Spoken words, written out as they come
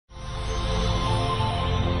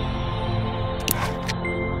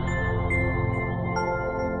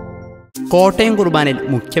കോട്ടയം കുർബാനയിൽ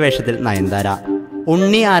മുഖ്യവേഷത്തിൽ നയൻതാര.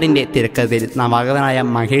 ഉണ്ണി ആറിൻ്റെ തിരക്കഥയിൽ നവാഗതനായ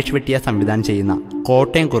മഹേഷ് വെട്ടിയ സംവിധാനം ചെയ്യുന്ന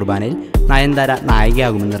കോട്ടയം കുർബാനയിൽ നയൻതാര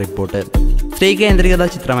നായികയാകുമെന്ന് റിപ്പോർട്ട്. സ്ത്രീ കേന്ദ്രീകൃത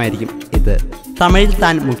ചിത്രമായിരിക്കും ഇത്. തമിഴിൽ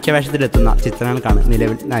താൻ മുഖ്യവേഷത്തിലെത്തുന്ന ചിത്രങ്ങൾക്കാണ്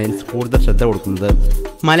നിലവിൽ നയൻസ് കൂടുതൽ ശ്രദ്ധ കൊടുക്കുന്നത്.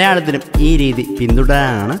 മലയാളത്തിലും ഈ രീതി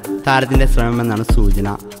പിന്തുടരാനാണ് താരത്തിൻ്റെ ശ്രമമെന്നാണ് സൂചന.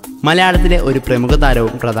 മലയാളത്തിലെ ഒരു പ്രമുഖ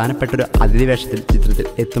താരവും പ്രധാനപ്പെട്ടൊരു അതിഥി വേഷത്തിൽ ചിത്രത്തിൽ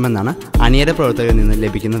എത്തുമെന്നാണ് അണിയറ പ്രവർത്തകരിൽ നിന്ന്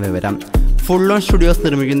ലഭിക്കുന്ന വിവരം. ഫുൾ ഓൺ സ്റ്റുഡിയോസ്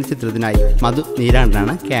നിർമ്മിക്കുന്ന ചിത്രത്തിനായി മധു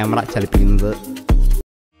നീരാണ്ടനാണ് ക്യാമറ ചലിപ്പിക്കുന്നത്.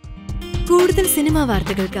 കൂടുതൽ സിനിമാ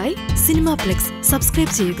വാർത്തകൾക്കായി സിനിമ പ്ലെക്സ്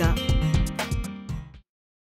സബ്സ്ക്രൈബ് ചെയ്യുക.